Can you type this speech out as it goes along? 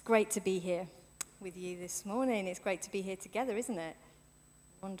Great to be here with you this morning. It's great to be here together, isn't it?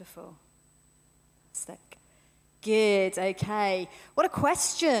 Wonderful. Good, okay. What a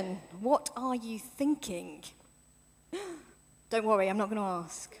question. What are you thinking? Don't worry, I'm not going to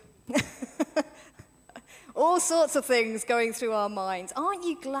ask. All sorts of things going through our minds. Aren't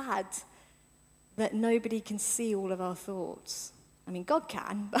you glad that nobody can see all of our thoughts? I mean, God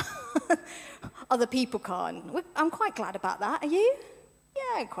can, but other people can't. I'm quite glad about that. Are you?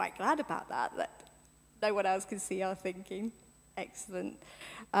 Yeah, I'm quite glad about that no one else can see our thinking. Excellent.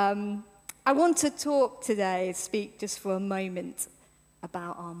 I want to talk today, speak just for a moment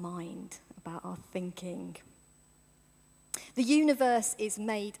about our mind, about our thinking. The universe is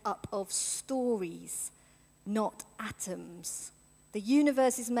made up of stories, not atoms. The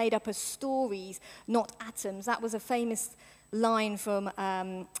universe is made up of stories, not atoms. That was a famous line from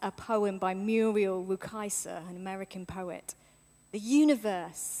a poem by Muriel Rukeyser, an American poet. The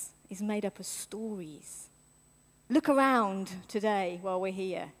universe is made up of stories. Look around today while we're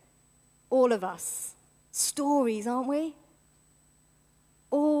here. All of us. Stories, aren't we?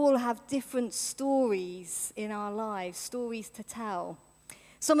 All have different stories in our lives, stories to tell.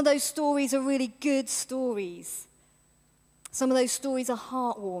 Some of those stories are really good stories. Some of those stories are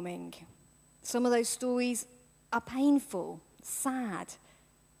heartwarming. Some of those stories are painful, sad.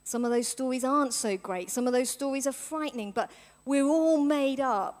 Some of those stories aren't so great. Some of those stories are frightening, but we're all made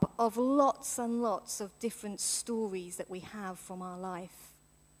up of lots and lots of different stories that we have from our life.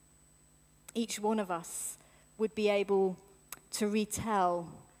 Each one of us would be able to retell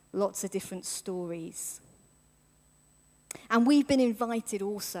lots of different stories. And we've been invited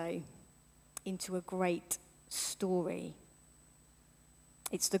also into a great story.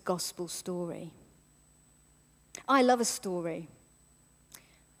 It's the gospel story. I love a story.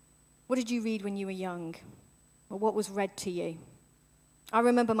 What did you read when you were young? Or what was read to you? I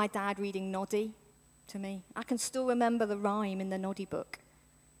remember my dad reading Noddy to me. I can still remember the rhyme in the Noddy book.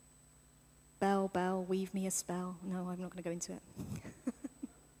 Bell, bell, weave me a spell. No, I'm not going to go into it.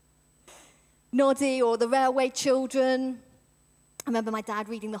 Noddy or the Railway Children. I remember my dad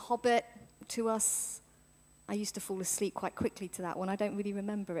reading The Hobbit to us. I used to fall asleep quite quickly to that one. I don't really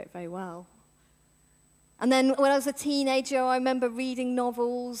remember it very well. And then when I was a teenager, I remember reading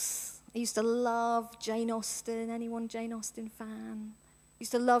novels. I used to love Jane Austen. Anyone Jane Austen fan? I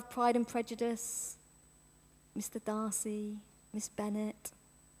used to love Pride and Prejudice, Mr. Darcy, Miss Bennet.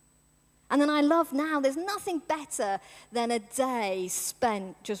 And then I love now, there's nothing better than a day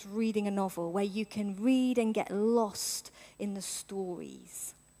spent just reading a novel where you can read and get lost in the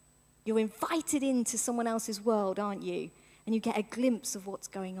stories. You're invited into someone else's world, aren't you? And you get a glimpse of what's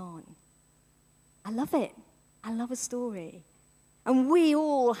going on. I love it. I love a story. And we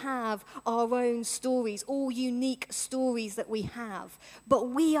all have our own stories, all unique stories that we have. But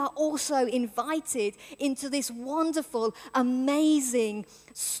we are also invited into this wonderful, amazing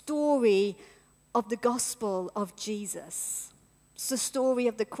story of the gospel of Jesus. It's the story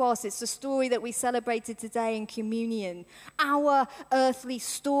of the cross. It's the story that we celebrated today in communion. Our earthly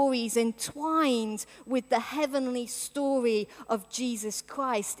stories entwined with the heavenly story of Jesus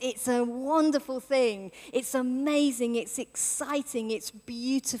Christ. It's a wonderful thing. It's amazing. It's exciting. It's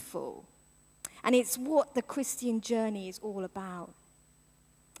beautiful. And it's what the Christian journey is all about.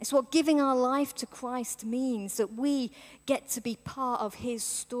 It's what giving our life to Christ means, that we get to be part of his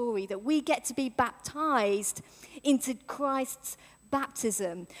story, that we get to be baptized into Christ's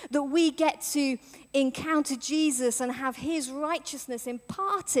baptism, that we get to encounter Jesus and have his righteousness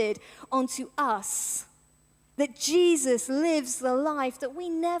imparted onto us, that Jesus lives the life that we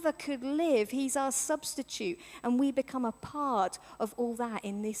never could live. He's our substitute, and we become a part of all that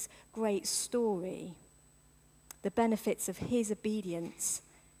in this great story, the benefits of his obedience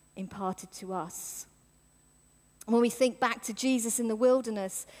imparted to us. And when we think back to Jesus in the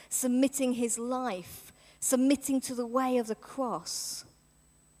wilderness, submitting his life, submitting to the way of the cross,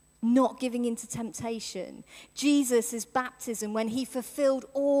 not giving in to temptation. Jesus' baptism when he fulfilled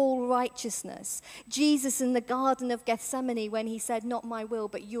all righteousness. Jesus in the Garden of Gethsemane when he said, "Not my will,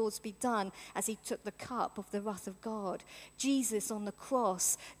 but yours be done," as he took the cup of the wrath of God. Jesus on the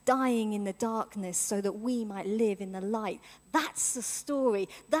cross, dying in the darkness so that we might live in the light. That's the story.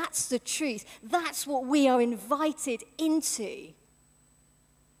 That's the truth. That's what we are invited into.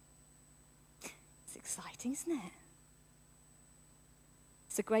 It's exciting, isn't it?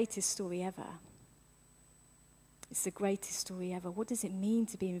 It's the greatest story ever. It's the greatest story ever. What does it mean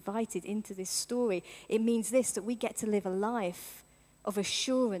to be invited into this story? It means this, that we get to live a life of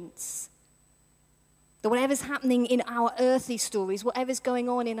assurance. That whatever's happening in our earthly stories, whatever's going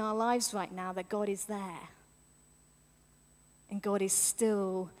on in our lives right now, that God is there. And God is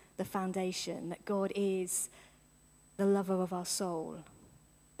still the foundation, that God is the lover of our soul,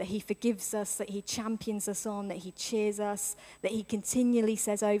 that he forgives us, that he champions us on, that he cheers us, that he continually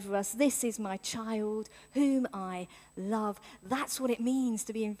says over us, "This is my child whom I love." That's what it means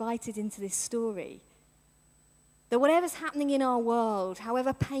to be invited into this story. That whatever's happening in our world,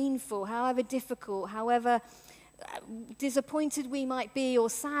 however painful, however difficult, however disappointed we might be or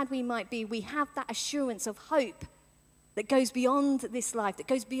sad we might be, we have that assurance of hope that goes beyond this life, that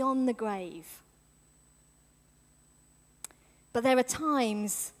goes beyond the grave. But there are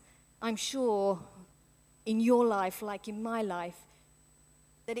times, I'm sure, in your life, like in my life,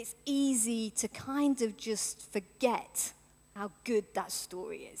 that it's easy to kind of just forget how good that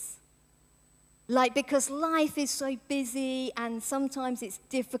story is. Like, because life is so busy, and sometimes it's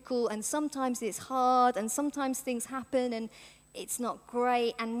difficult, and sometimes it's hard, and sometimes things happen, and it's not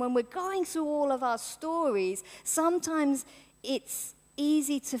great. And when we're going through all of our stories, sometimes it's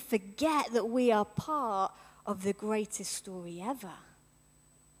easy to forget that we are part of the greatest story ever,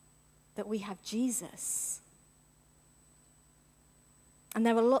 that we have Jesus. And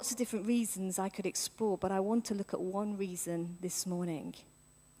there are lots of different reasons I could explore, but I want to look at one reason this morning.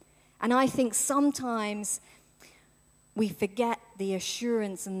 And I think sometimes we forget the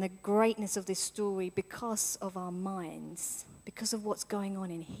assurance and the greatness of this story because of our minds, because of what's going on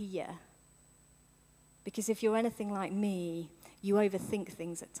in here. Because if you're anything like me, you overthink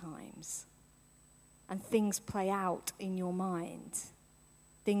things at times. And things play out in your mind.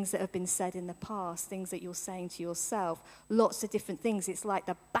 Things that have been said in the past, things that you're saying to yourself, lots of different things. It's like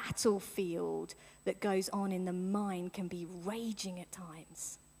the battlefield that goes on in the mind can be raging at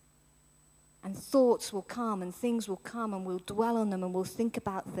times. And thoughts will come and things will come and we'll dwell on them and we'll think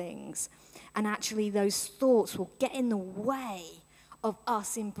about things. And actually those thoughts will get in the way of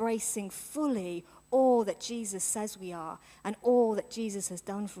us embracing fully all that Jesus says we are and all that Jesus has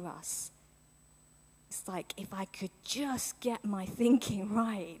done for us. It's like, if I could just get my thinking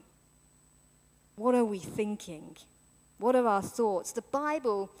right. What are we thinking? What are our thoughts? The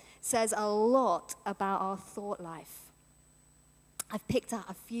Bible says a lot about our thought life. I've picked out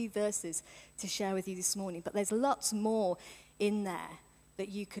a few verses to share with you this morning, but there's lots more in there that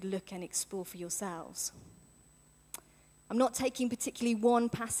you could look and explore for yourselves. I'm not taking particularly one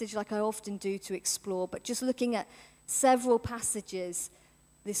passage like I often do to explore, but just looking at several passages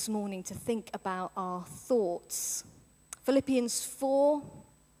this morning to think about our thoughts. Philippians 4,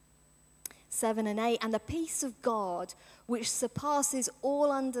 7 and 8, "And the peace of God, which surpasses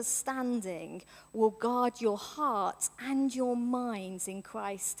all understanding, will guard your hearts and your minds in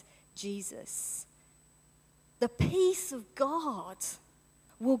Christ Jesus." The peace of God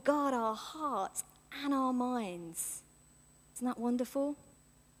will guard our hearts and our minds. Isn't that wonderful?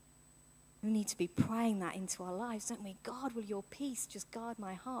 We need to be praying that into our lives, don't we? God, will your peace just guard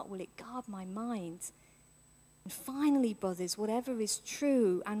my heart? Will it guard my mind? And finally, brothers, whatever is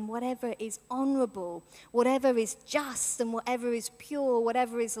true and whatever is honorable, whatever is just and whatever is pure,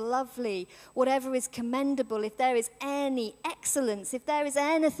 whatever is lovely, whatever is commendable, if there is any excellence, if there is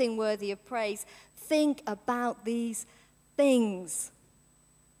anything worthy of praise, think about these things.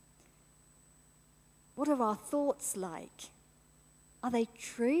 What are our thoughts like? Are they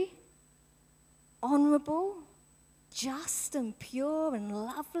true? Honorable, just and pure and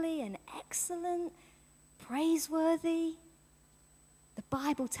lovely and excellent, praiseworthy? The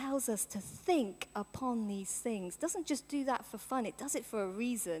Bible tells us to think upon these things. It doesn't just do that for fun, it does it for a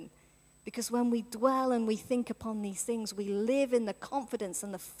reason. Because when we dwell and we think upon these things, we live in the confidence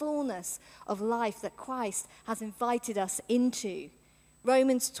and the fullness of life that Christ has invited us into.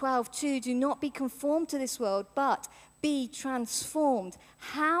 Romans 12:2, "Do not be conformed to this world, but be transformed."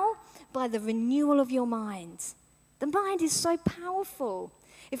 How? By the renewal of your mind. The mind is so powerful.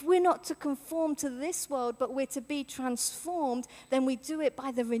 If we're not to conform to this world, but we're to be transformed, then we do it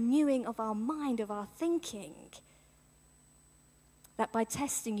by the renewing of our mind, of our thinking. That by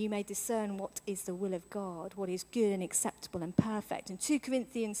testing you may discern what is the will of God, what is good and acceptable and perfect. In 2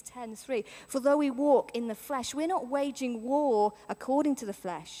 Corinthians 10:3, "For though we walk in the flesh, we're not waging war according to the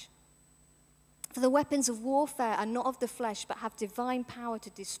flesh. For the weapons of warfare are not of the flesh, but have divine power to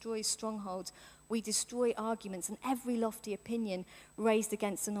destroy strongholds. We destroy arguments and every lofty opinion raised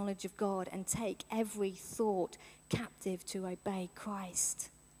against the knowledge of God, and take every thought captive to obey Christ."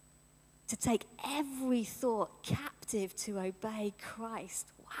 To take every thought captive to obey Christ.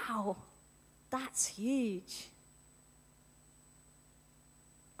 Wow, that's huge.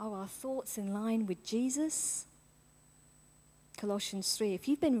 Are our thoughts in line with Jesus? Colossians 3, if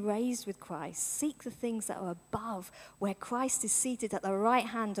you've been raised with Christ, seek the things that are above, where Christ is seated at the right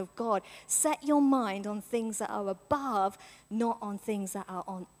hand of God. Set your mind on things that are above, not on things that are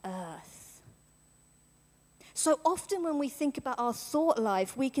on earth. So often when we think about our thought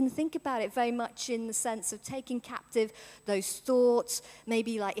life, we can think about it very much in the sense of taking captive those thoughts.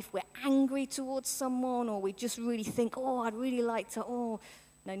 Maybe like if we're angry towards someone, or we just really think, oh, I'd really like to, oh.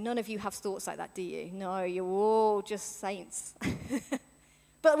 No, none of you have thoughts like that, do you? No, you're all just saints.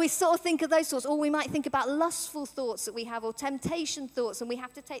 But we sort of think of those thoughts, or we might think about lustful thoughts that we have, or temptation thoughts, and we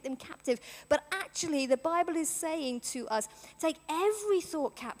have to take them captive. But actually, the Bible is saying to us, take every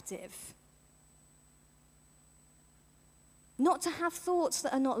thought captive. Not to have thoughts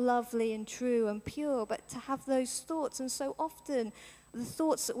that are not lovely and true and pure, but to have those thoughts. And so often, the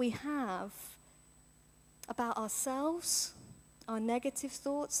thoughts that we have about ourselves, our negative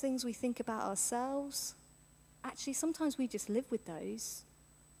thoughts, things we think about ourselves, actually sometimes we just live with those.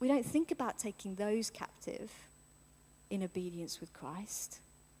 We don't think about taking those captive in obedience with Christ.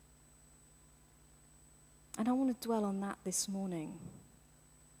 And I want to dwell on that this morning.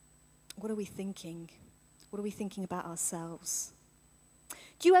 What are we thinking? What are we thinking about ourselves?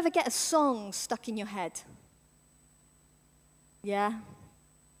 Do you ever get a song stuck in your head? Yeah?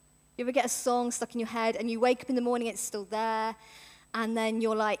 You ever get a song stuck in your head and you wake up in the morning, it's still there, and then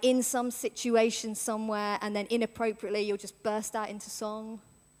you're like in some situation somewhere, and then inappropriately you'll just burst out into song?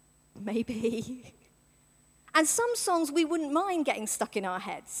 Maybe. And some songs we wouldn't mind getting stuck in our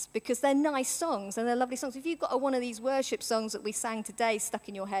heads because they're nice songs and they're lovely songs. If you've got one of these worship songs that we sang today stuck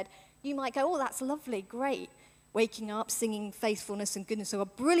in your head, you might go, oh, that's lovely, great. Waking up, singing faithfulness and goodness, oh,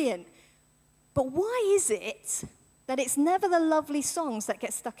 brilliant. But why is it that it's never the lovely songs that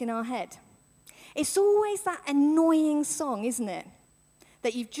get stuck in our head? It's always that annoying song, isn't it?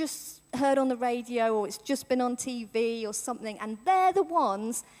 That you've just heard on the radio, or it's just been on TV or something, and they're the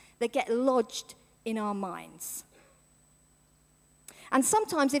ones that get lodged in our minds. And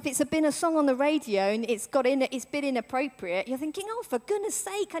sometimes if it's been a song on the radio and it's been inappropriate, you're thinking, oh, for goodness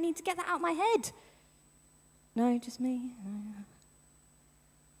sake, I need to get that out of my head. No, just me?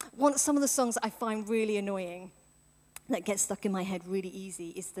 Some of the songs that I find really annoying that gets stuck in my head really easy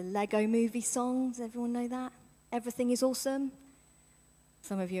is the Lego movie songs. Everyone know that? Everything is awesome.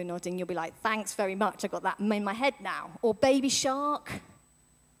 Some of you are nodding. You'll be like, thanks very much. I got that in my head now. Or Baby Shark.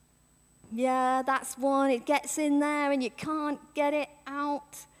 Yeah, that's one. It gets in there and you can't get it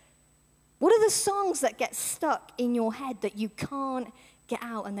out. What are the songs that get stuck in your head that you can't get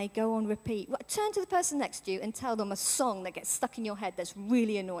out and they go on repeat? Well, turn to the person next to you and tell them a song that gets stuck in your head that's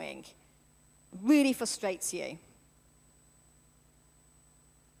really annoying, really frustrates you.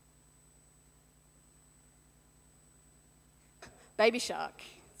 Baby Shark.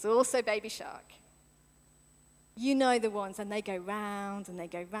 It's also Baby Shark. You know the ones, and they go round, and they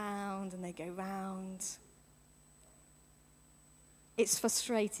go round, and they go round. It's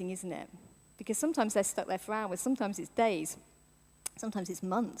frustrating, isn't it? Because sometimes they're stuck there for hours, sometimes it's days, sometimes it's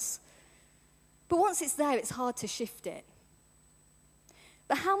months. But once it's there, it's hard to shift it.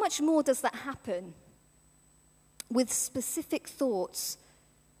 But how much more does that happen with specific thoughts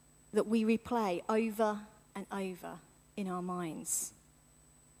that we replay over and over in our minds?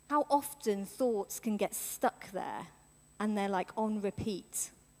 How often thoughts can get stuck there and they're like on repeat.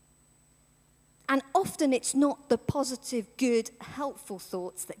 And often it's not the positive, good, helpful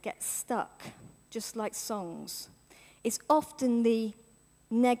thoughts that get stuck, just like songs. It's often the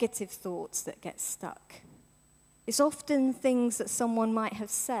negative thoughts that get stuck. It's often things that someone might have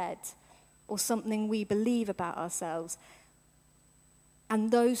said or something we believe about ourselves.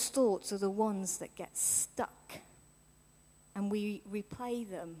 And those thoughts are the ones that get stuck. And we replay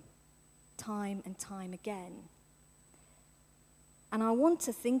them time and time again. And I want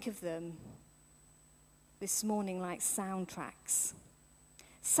to think of them this morning like soundtracks.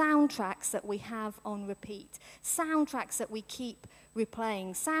 Soundtracks that we have on repeat. Soundtracks that we keep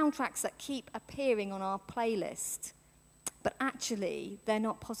replaying. Soundtracks that keep appearing on our playlist. But actually, they're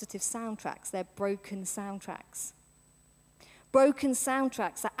not positive soundtracks. They're broken soundtracks. Broken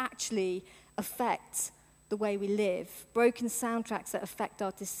soundtracks that actually affect the way we live, broken soundtracks that affect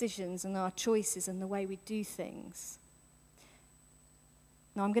our decisions and our choices and the way we do things.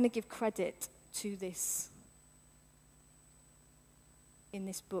 Now, I'm going to give credit to this in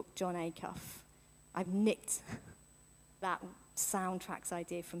this book, John Acuff. I've nicked that soundtracks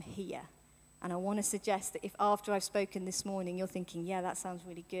idea from here. And I want to suggest that if after I've spoken this morning, you're thinking, yeah, that sounds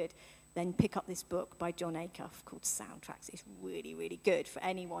really good, then pick up this book by John Acuff called Soundtracks. It's really, really good for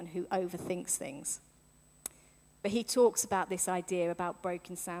anyone who overthinks things. But he talks about this idea about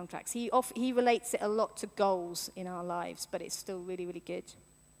broken soundtracks. He relates it a lot to goals in our lives, but it's still really, really good.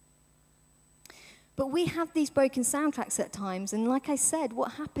 But we have these broken soundtracks at times, and like I said,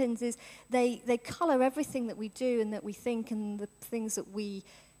 what happens is they color everything that we do and that we think and the things that we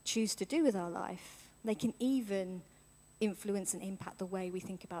choose to do with our life. They can even influence and impact the way we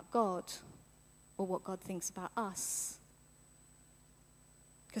think about God or what God thinks about us.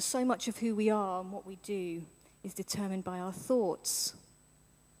 Because so much of who we are and what we do is determined by our thoughts.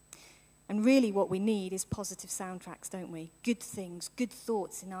 And really what we need is positive soundtracks, don't we? Good things, good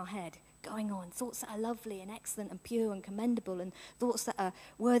thoughts in our head going on, thoughts that are lovely and excellent and pure and commendable, and thoughts that are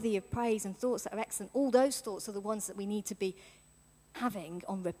worthy of praise and thoughts that are excellent. All those thoughts are the ones that we need to be having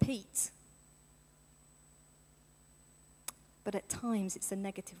on repeat. But at times it's the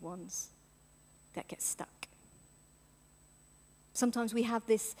negative ones that get stuck. Sometimes we have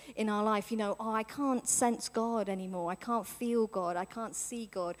this in our life, I can't sense God anymore. I can't feel God. I can't see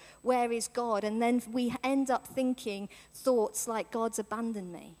God. Where is God? And then we end up thinking thoughts like God's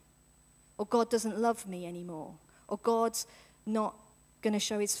abandoned me, or God doesn't love me anymore, or God's not going to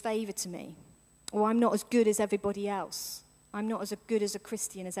show his favor to me, or I'm not as good as everybody else. I'm not as good as a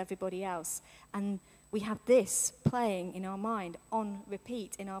Christian as everybody else. And we have this playing in our mind on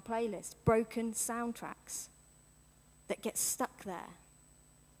repeat in our playlist, broken soundtracks that get stuck there.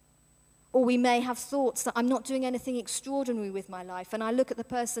 Or we may have thoughts that I'm not doing anything extraordinary with my life, and I look at the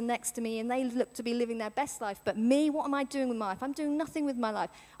person next to me and they look to be living their best life, but me, what am I doing with my life? I'm doing nothing with my life.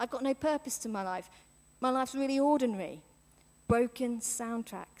 I've got no purpose to my life. My life's really ordinary. Broken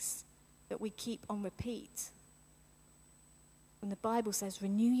soundtracks that we keep on repeat. When the Bible says,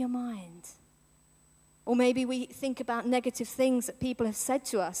 renew your mind. Or maybe we think about negative things that people have said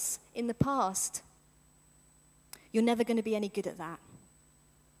to us in the past. You're never going to be any good at that.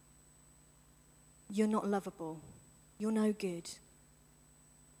 You're not lovable. You're no good.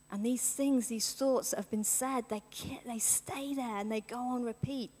 And these things, these thoughts that have been said, they stay there and they go on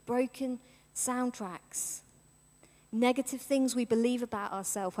repeat. Broken soundtracks. Negative things we believe about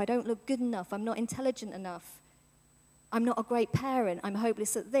ourselves. I don't look good enough. I'm not intelligent enough. I'm not a great parent. I'm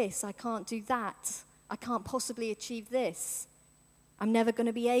hopeless at this. I can't do that. I can't possibly achieve this. I'm never going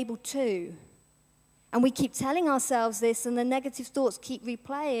to be able to. And we keep telling ourselves this, and the negative thoughts keep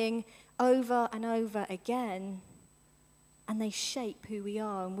replaying over and over again, and they shape who we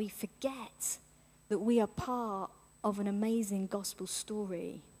are, and we forget that we are part of an amazing gospel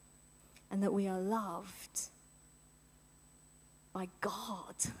story, and that we are loved by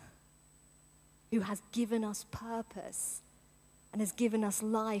God, who has given us purpose and has given us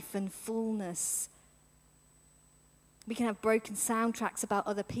life and fullness. We can have broken soundtracks about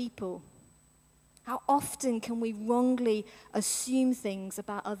other people. How often can we wrongly assume things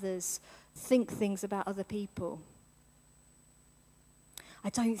about others, think things about other people? I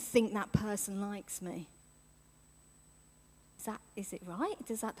don't think that person likes me. Is it right?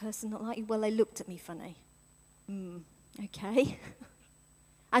 Does that person not like you? Well, they looked at me funny. Okay.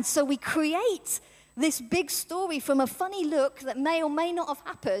 And so we create this big story from a funny look that may or may not have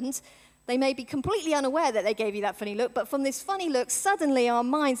happened. They may be completely unaware that they gave you that funny look, but from this funny look, suddenly our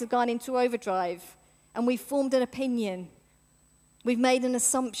minds have gone into overdrive, and we've formed an opinion. We've made an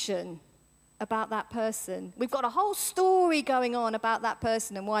assumption about that person. We've got a whole story going on about that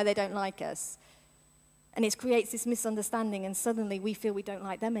person and why they don't like us. And it creates this misunderstanding, and suddenly we feel we don't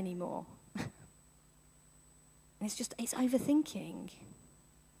like them anymore. And it's overthinking.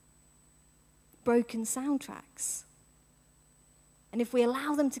 Broken soundtracks. And if we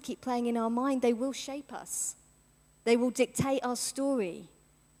allow them to keep playing in our mind, they will shape us. They will dictate our story.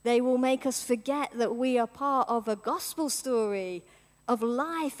 They will make us forget that we are part of a gospel story of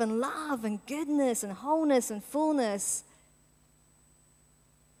life and love and goodness and wholeness and fullness.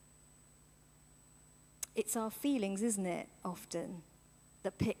 It's our feelings, isn't it, often,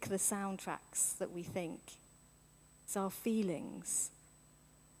 that pick the soundtracks that we think. It's our feelings.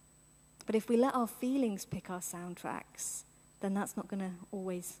 But if we let our feelings pick our soundtracks, then that's not going to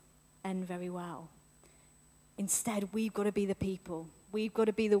always end very well. Instead, we've got to be the people. We've got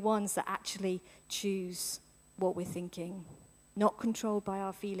to be the ones that actually choose what we're thinking, not controlled by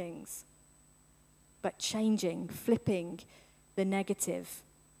our feelings, but changing, flipping the negative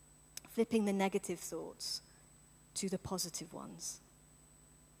thoughts to the positive ones.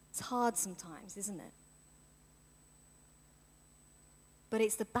 It's hard sometimes, isn't it? But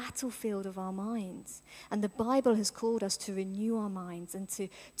it's the battlefield of our minds. And the Bible has called us to renew our minds and to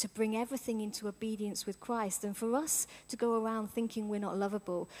bring everything into obedience with Christ. And for us to go around thinking we're not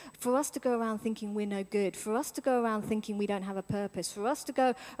lovable, for us to go around thinking we're no good, for us to go around thinking we don't have a purpose, for us to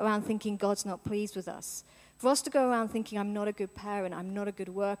go around thinking God's not pleased with us, For us to go around thinking, I'm not a good parent, I'm not a good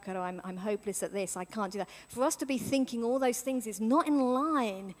worker, or I'm hopeless at this, I can't do that. For us to be thinking all those things is not in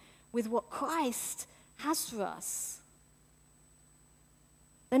line with what Christ has for us.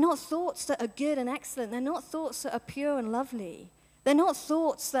 They're not thoughts that are good and excellent. They're not thoughts that are pure and lovely. They're not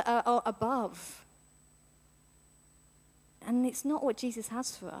thoughts that are above. And it's not what Jesus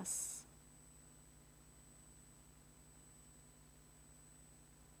has for us.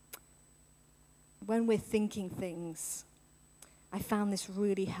 When we're thinking things, I found this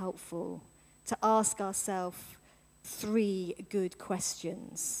really helpful to ask ourselves 3 good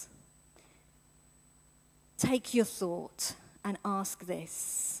questions. Take your thought and ask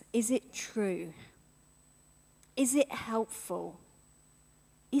this: is it true? Is it helpful?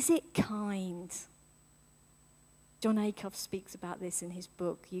 Is it kind? John Acuff speaks about this in his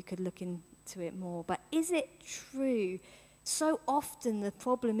book. You could look into it more. But is it true? So often the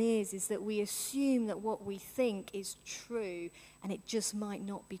problem is that we assume that what we think is true, and it just might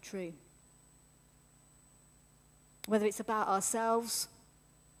not be true. Whether it's about ourselves,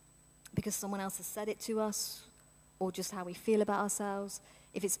 because someone else has said it to us, or just how we feel about ourselves.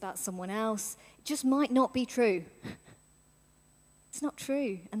 If it's about someone else, it just might not be true. It's not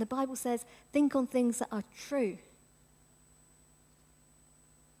true. And the Bible says, think on things that are true.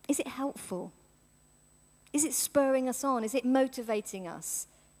 Is it helpful? Is it spurring us on? Is it motivating us?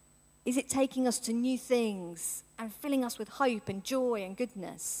 Is it taking us to new things and filling us with hope and joy and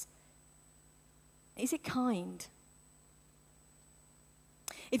goodness? Is it kind?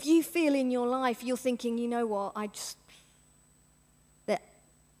 If you feel in your life, you're thinking, you know what, I've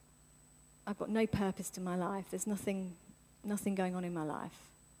got no purpose to my life. There's nothing going on in my life.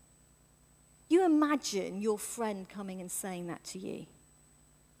 You imagine your friend coming and saying that to you.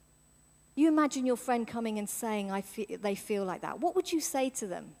 You imagine your friend coming and saying, they feel like that. What would you say to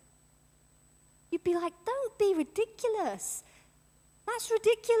them? You'd be like, don't be ridiculous. That's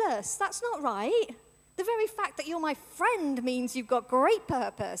ridiculous. That's not right. The very fact that you're my friend means you've got great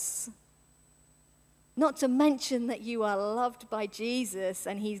purpose. Not to mention that you are loved by Jesus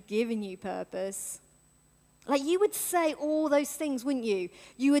and he's given you purpose. Like, you would say all those things, wouldn't you?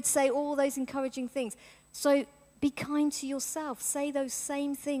 You would say all those encouraging things. So be kind to yourself. Say those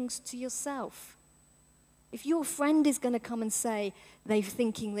same things to yourself. If your friend is going to come and say they're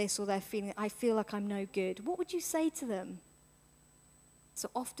thinking this or they're feeling, I feel like I'm no good, what would you say to them? So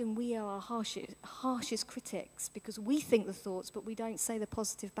often we are our harshest critics because we think the thoughts, but we don't say the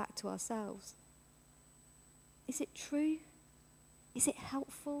positive back to ourselves. Is it true? Is it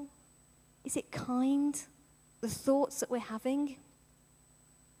helpful? Is it kind? The thoughts that we're having?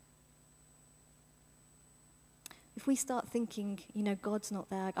 If we start thinking, God's not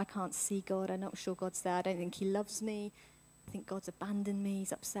there, I can't see God, I'm not sure God's there, I don't think he loves me, I think God's abandoned me,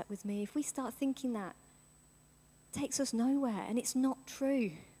 he's upset with me. If we start thinking that, it takes us nowhere, and it's not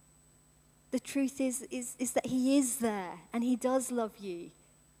true. The truth is that he is there, and he does love you.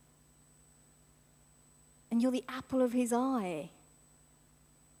 And you're the apple of his eye.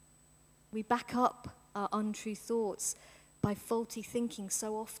 We back up our untrue thoughts by faulty thinking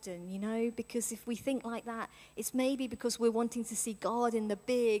so often, because if we think like that, it's maybe because we're wanting to see God in the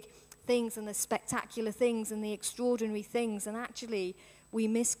big things and the spectacular things and the extraordinary things, and actually we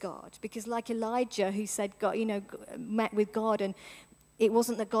miss God. Because like Elijah, who said God, met with God, and it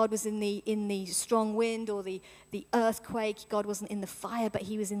wasn't that God was in the strong wind or the earthquake, God wasn't in the fire, but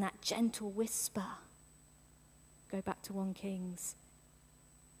he was in that gentle whisper. Go back to 1 Kings.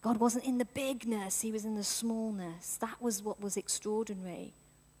 God wasn't in the bigness, he was in the smallness. That was what was extraordinary.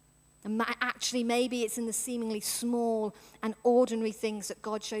 And actually, maybe it's in the seemingly small and ordinary things that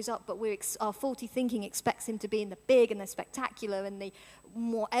God shows up, but our faulty thinking expects him to be in the big and the spectacular and the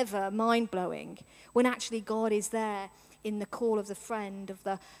whatever, mind-blowing, when actually God is there in the call of the friend, of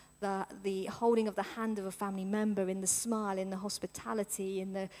the holding of the hand of a family member, in the smile, in the hospitality,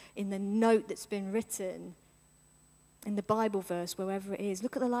 in the note that's been written, in the Bible verse, wherever it is.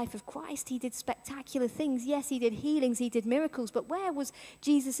 Look at the life of Christ. He did spectacular things. Yes, he did healings, he did miracles, but where was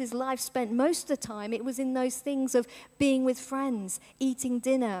Jesus' life spent most of the time? It was in those things of being with friends, eating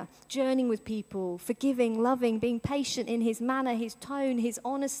dinner, journeying with people, forgiving, loving, being patient in his manner, his tone, his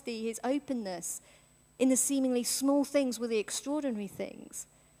honesty, his openness. In the seemingly small things were the extraordinary things.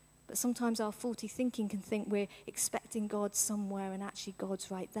 But sometimes our faulty thinking can think we're expecting God somewhere and actually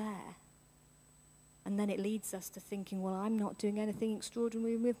God's right there. And then it leads us to thinking, well, I'm not doing anything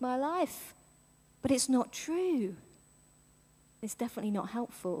extraordinary with my life. But it's not true. It's definitely not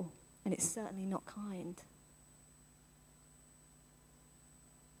helpful, and it's certainly not kind.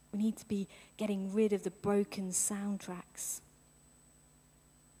 We need to be getting rid of the broken soundtracks.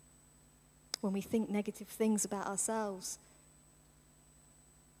 when we think negative things about ourselves,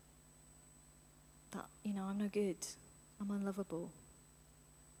 that, I'm no good, I'm unlovable.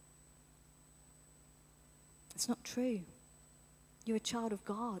 It's not true. You're a child of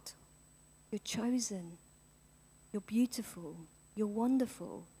God. You're chosen. You're beautiful. You're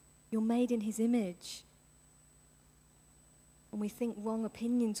wonderful. You're made in his image. When we think wrong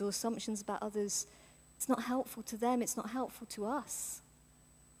opinions or assumptions about others, it's not helpful to them, it's not helpful to us.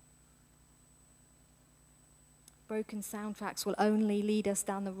 Broken soundtracks will only lead us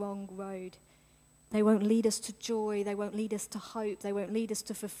down the wrong road. They won't lead us to joy, they won't lead us to hope, they won't lead us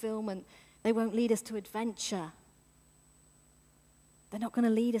to fulfillment, they won't lead us to adventure. They're not going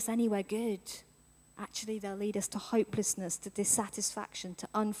to lead us anywhere good. Actually, they'll lead us to hopelessness, to dissatisfaction, to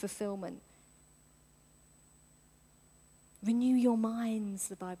unfulfillment. Renew your minds,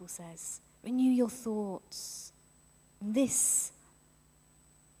 the Bible says. Renew your thoughts. And this,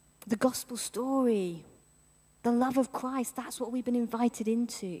 the gospel story, the love of Christ, that's what we've been invited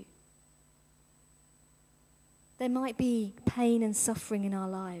into. There might be pain and suffering in our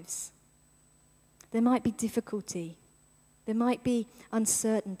lives. There might be difficulty. There might be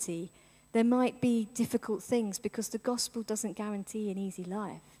uncertainty. There might be difficult things, because the gospel doesn't guarantee an easy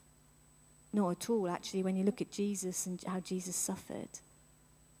life. Not at all, actually, when you look at Jesus and how Jesus suffered.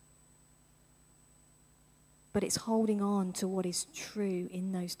 But it's holding on to what is true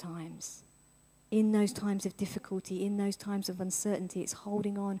in those times. In those times of difficulty, in those times of uncertainty, it's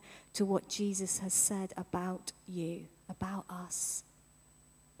holding on to what Jesus has said about you, about us.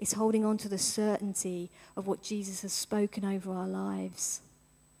 It's holding on to the certainty of what Jesus has spoken over our lives.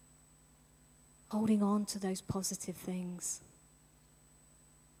 Holding on to those positive things.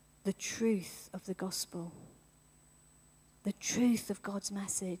 The truth of the gospel. The truth of God's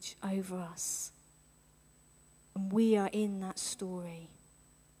message over us. And we are in that story.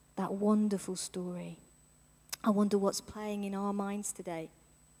 That wonderful story. I wonder what's playing in our minds today.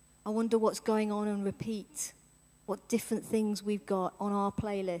 I wonder what's going on repeat. What different things we've got on our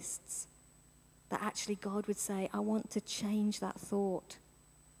playlists that actually God would say, I want to change that thought.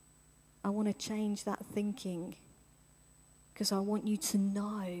 I want to change that thinking, because I want you to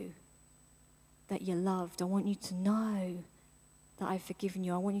know that you're loved. I want you to know that I've forgiven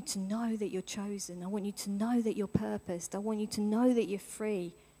you. I want you to know that you're chosen. I want you to know that you're purposed. I want you to know that you're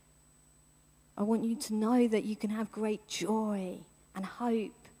free. I want you to know that you can have great joy and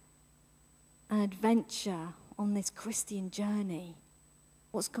hope and adventure on this Christian journey.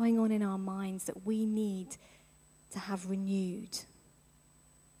 What's going on in our minds that we need to have renewed?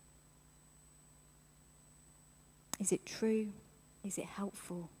 Is it true? Is it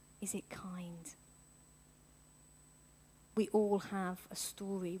helpful? Is it kind? We all have a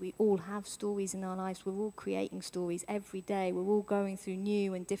story. We all have stories in our lives. We're all creating stories every day. We're all going through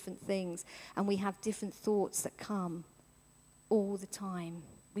new and different things. And we have different thoughts that come all the time.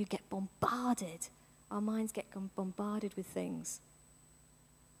 We get bombarded. Our minds get bombarded with things.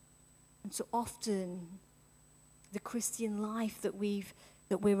 And so often, the Christian life that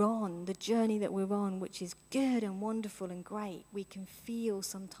we're on, the journey that we're on, which is good and wonderful and great, we can feel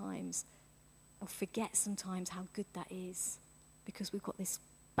sometimes, or forget sometimes how good that is, because we've got this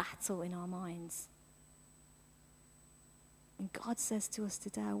battle in our minds. And God says to us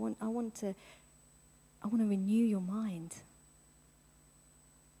today, I want to renew your mind.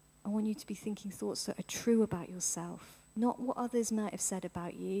 I want you to be thinking thoughts that are true about yourself, not what others might have said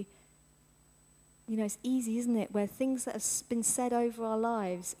about you. You know, it's easy, isn't it, where things that have been said over our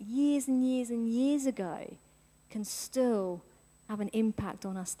lives years and years and years ago can still have an impact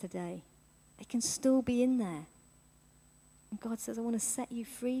on us today. They can still be in there. And God says, I want to set you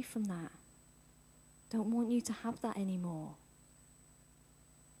free from that. Don't want you to have that anymore.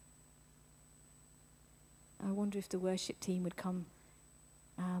 I wonder if the worship team would come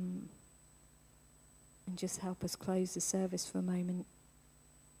and just help us close the service for a moment.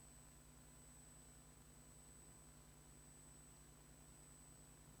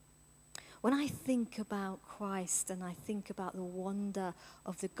 When I think about Christ and I think about the wonder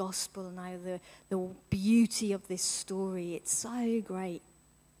of the gospel and how the beauty of this story, it's so great.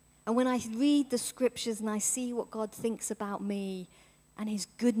 And when I read the scriptures and I see what God thinks about me and his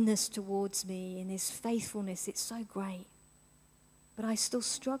goodness towards me and his faithfulness, it's so great. But I still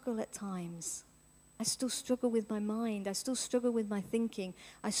struggle at times. I still struggle with my mind. I still struggle with my thinking.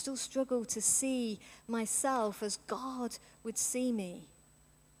 I still struggle to see myself as God would see me.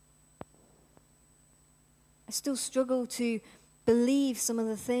 I still struggle to believe some of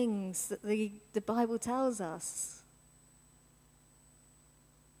the things that the Bible tells us.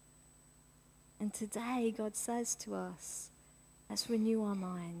 And today, God says to us, let's renew our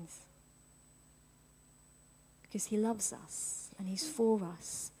minds. because he loves us and he's for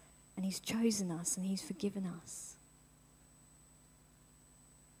us and he's chosen us and he's forgiven us.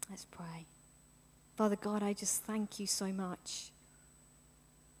 Let's pray. Father God, I just thank you so much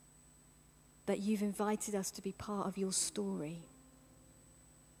that you've invited us to be part of your story.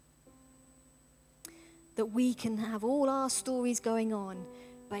 That we can have all our stories going on,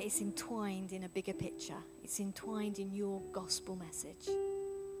 but it's entwined in a bigger picture. It's entwined in your gospel message.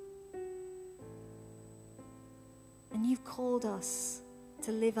 And you've called us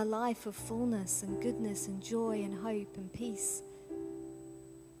to live a life of fullness and goodness and joy and hope and peace.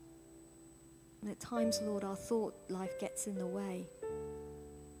 And at times, Lord, our thought life gets in the way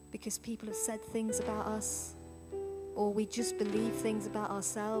because people have said things about us, or we just believe things about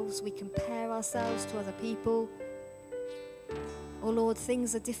ourselves. We compare ourselves to other people. Or, Lord,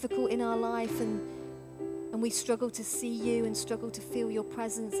 things are difficult in our life and we struggle to see you and struggle to feel your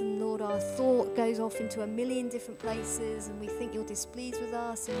presence. And, Lord, our thought goes off into a million different places and we think you're displeased with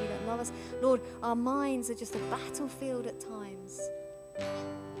us and you don't love us. Lord, our minds are just a battlefield at times.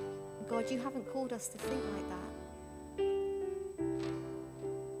 And God, you haven't called us to think like that.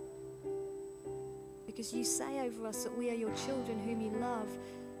 Because you say over us that we are your children whom you love,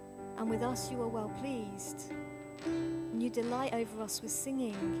 and with us you are well pleased. And you delight over us with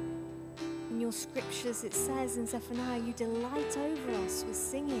singing. In your scriptures it says in Zephaniah, you delight over us with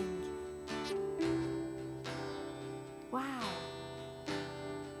singing. Wow.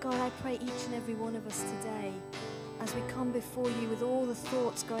 God, I pray each and every one of us today, as we come before you with all the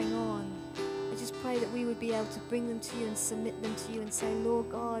thoughts going on, I just pray that we would be able to bring them to you and submit them to you and say, Lord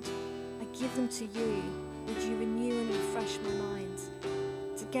God, I give them to you. Would you renew and refresh my mind?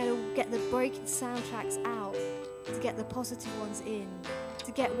 To get the broken soundtracks out, to get the positive ones in,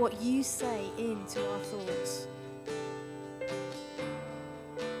 to get what you say into our thoughts.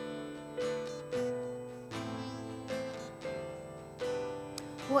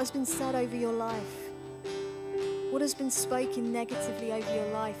 What has been said over your life? What has been spoken negatively over your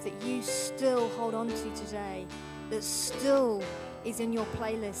life that you still hold on to today, that still is in your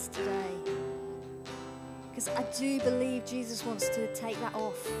playlist today? Because I do believe Jesus wants to take that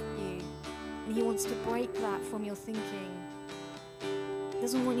off you, and he wants to break that from your thinking. He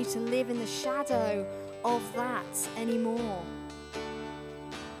doesn't want you to live in the shadow of that anymore.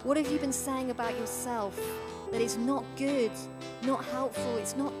 What have you been saying about yourself that is not good, not helpful,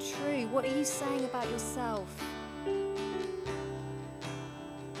 it's not true? What are you saying about yourself?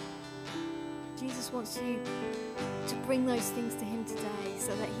 Jesus wants you to bring those things to him today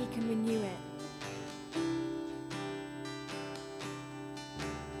so that he can renew it.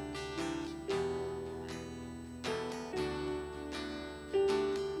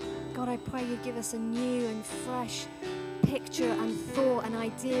 God, I pray you give us a new and fresh picture and thought and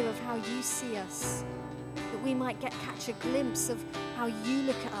idea of how you see us, that we might catch a glimpse of how you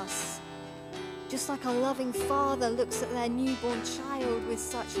look at us. Just like a loving father looks at their newborn child with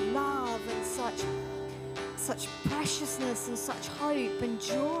such love and such preciousness and such hope and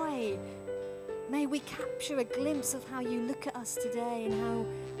joy. May we capture a glimpse of how you look at us today and how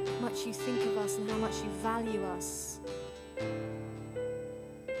much you think of us and how much you value us.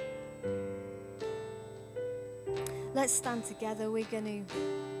 Let's stand together. We're going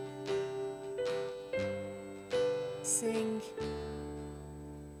to sing.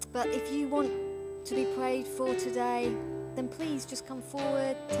 But if you want to be prayed for today, then please just come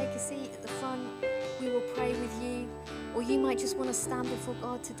forward, take a seat at the front. We will pray with you. Or you might just want to stand before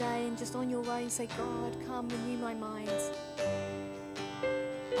God today and just on your own say, God, come renew my mind.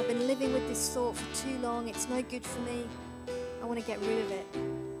 I've been living with this thought for too long. It's no good for me. I want to get rid of it.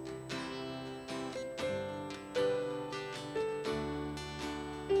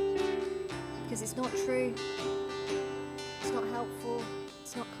 Because it's not true. It's not helpful.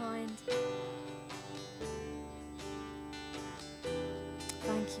 It's not kind.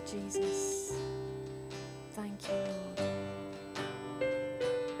 Thank you, Jesus. Thank you, Lord.